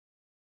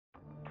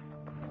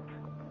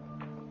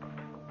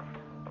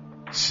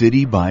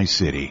City by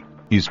City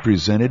is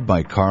presented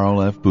by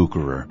Karl F.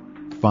 Bucherer,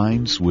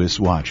 Fine Swiss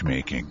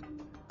Watchmaking.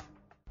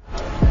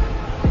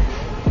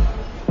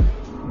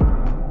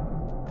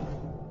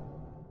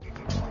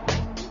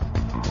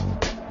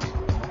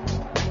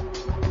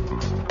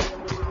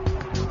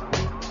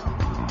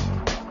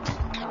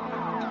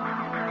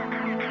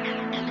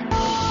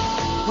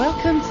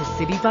 Welcome to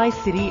City by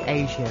City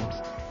Asia.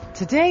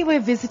 Today we're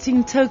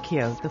visiting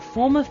Tokyo, the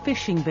former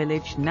fishing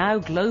village, now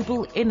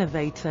global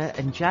innovator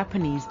and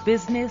Japanese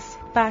business,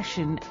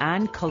 fashion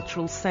and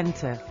cultural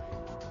center.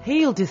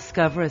 Here you'll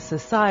discover a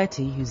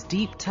society whose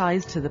deep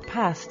ties to the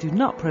past do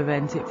not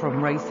prevent it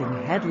from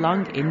racing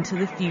headlong into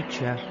the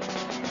future.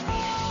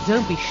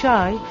 Don't be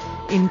shy.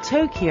 In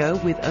Tokyo,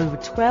 with over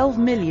 12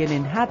 million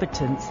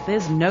inhabitants,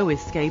 there's no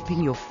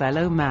escaping your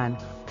fellow man.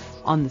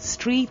 On the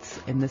streets,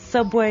 in the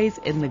subways,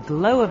 in the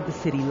glow of the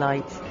city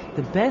lights,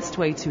 the best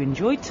way to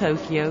enjoy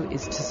Tokyo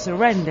is to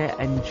surrender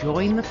and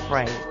join the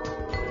fray.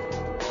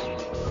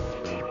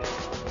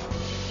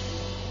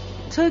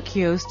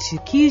 Tokyo's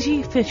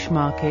Tsukiji Fish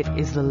Market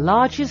is the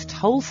largest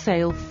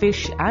wholesale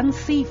fish and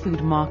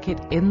seafood market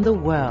in the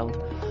world.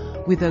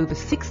 With over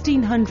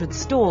 1,600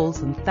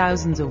 stalls and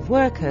thousands of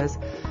workers,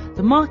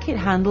 the market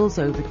handles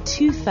over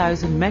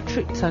 2,000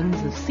 metric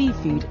tons of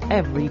seafood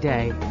every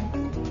day.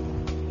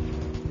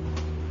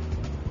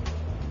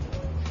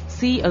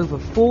 See over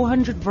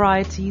 400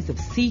 varieties of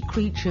sea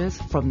creatures,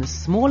 from the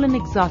small and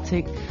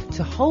exotic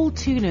to whole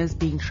tunas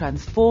being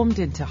transformed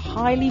into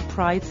highly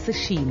prized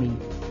sashimi.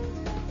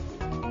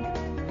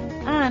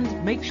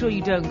 And make sure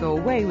you don't go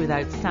away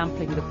without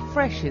sampling the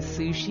freshest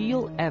sushi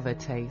you'll ever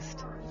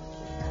taste.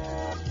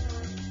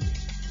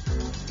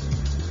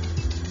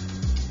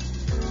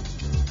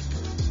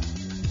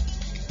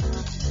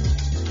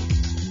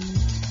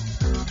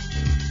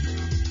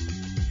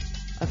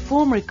 A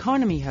former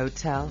economy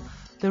hotel,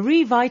 the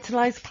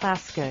revitalized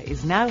Clasca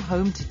is now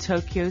home to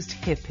Tokyo's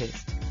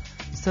hippest.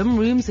 Some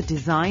rooms are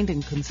designed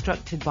and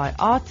constructed by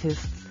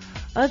artists,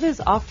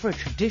 others offer a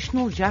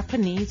traditional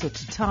Japanese or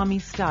tatami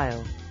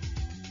style.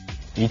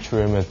 Each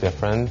room is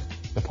different.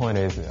 The point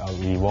is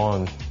we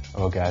want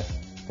our guests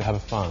to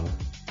have fun.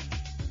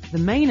 The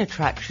main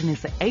attraction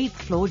is the 8th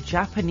floor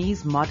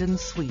Japanese modern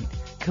suite,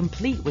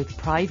 complete with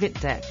private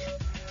deck.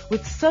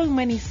 With so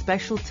many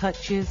special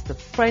touches, the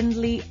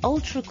friendly,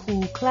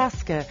 ultra-cool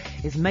Clasca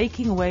is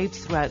making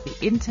waves throughout the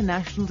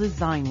international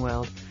design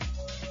world.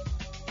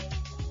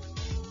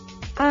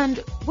 And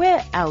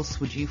where else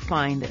would you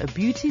find a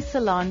beauty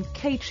salon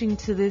catering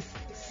to this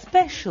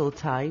special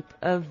type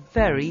of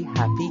very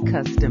happy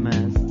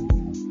customers?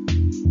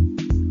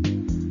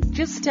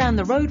 Just down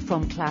the road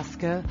from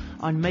Clasca,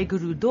 on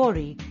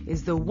Megurudori,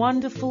 is the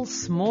wonderful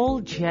Small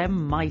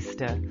Gem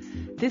Meister.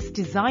 This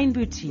design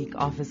boutique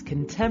offers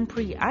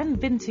contemporary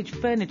and vintage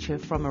furniture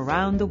from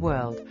around the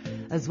world,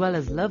 as well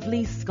as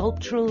lovely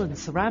sculptural and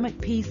ceramic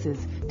pieces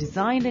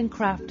designed and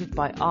crafted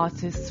by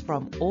artists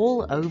from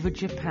all over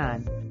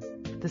Japan.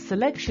 The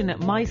selection at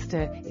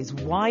Meister is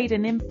wide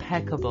and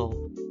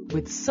impeccable,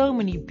 with so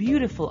many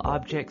beautiful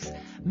objects,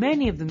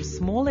 many of them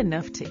small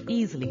enough to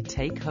easily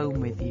take home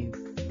with you.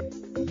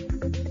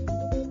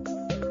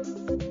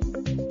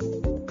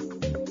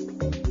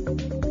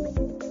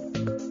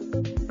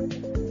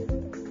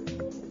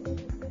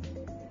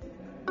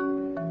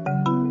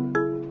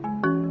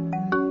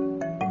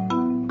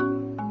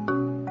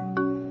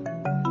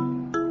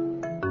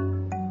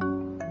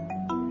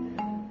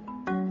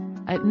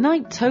 At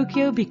night,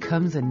 Tokyo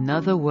becomes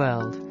another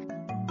world.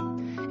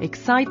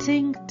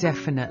 Exciting,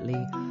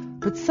 definitely,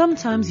 but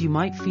sometimes you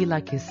might feel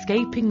like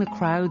escaping the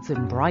crowds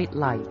and bright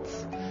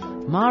lights.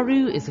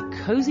 Maru is a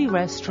cozy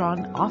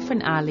restaurant off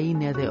an alley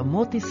near the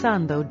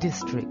Omotesando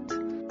district.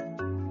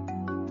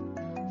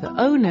 The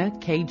owner,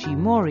 Keiji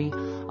Mori,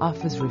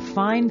 offers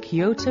refined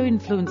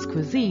Kyoto-influenced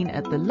cuisine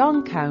at the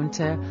long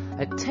counter,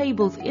 at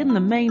tables in the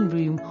main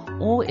room,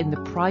 or in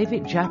the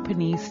private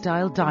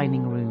Japanese-style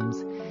dining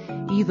rooms.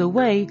 Either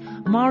way,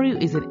 Maru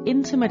is an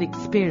intimate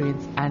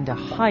experience and a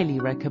highly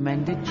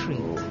recommended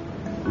treat.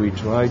 We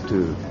try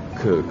to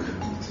cook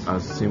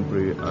as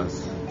simply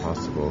as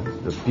possible.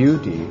 The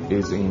beauty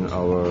is in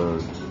our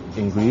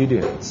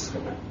ingredients.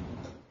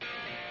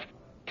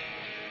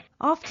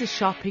 After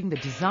shopping the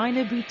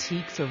designer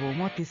boutiques of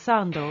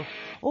Omotesando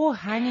or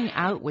hanging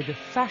out with the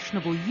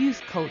fashionable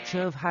youth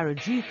culture of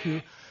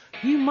Harajuku,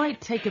 you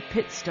might take a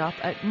pit stop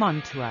at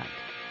Montuak.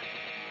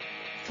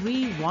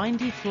 3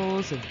 windy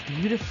floors of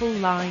beautiful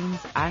lines,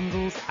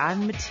 angles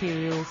and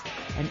materials,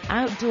 an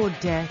outdoor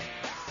deck,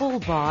 full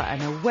bar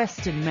and a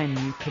western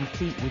menu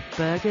complete with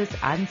burgers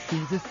and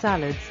Caesar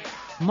salads.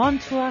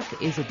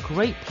 Montuak is a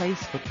great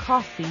place for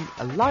coffee,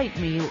 a light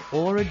meal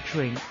or a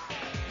drink.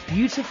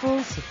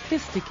 Beautiful,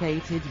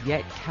 sophisticated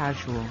yet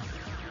casual.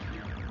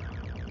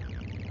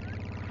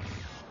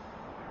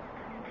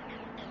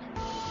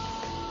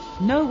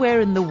 Nowhere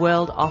in the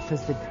world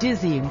offers the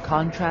dizzying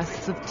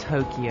contrasts of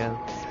Tokyo.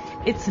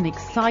 It's an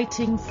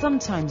exciting,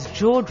 sometimes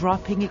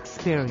jaw-dropping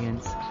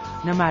experience.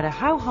 No matter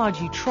how hard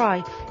you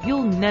try,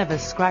 you'll never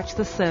scratch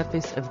the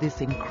surface of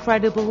this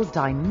incredible,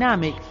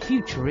 dynamic,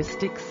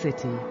 futuristic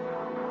city.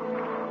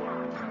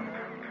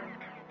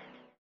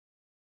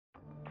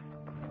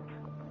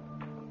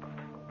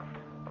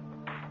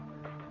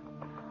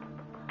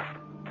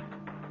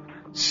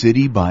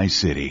 City by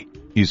City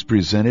is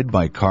presented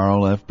by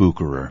Carl F.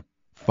 Bucherer,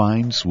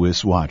 Fine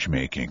Swiss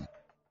Watchmaking.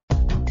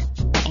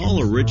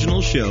 All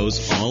original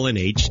shows, all in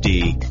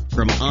HD,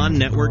 from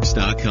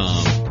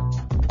OnNetworks.com.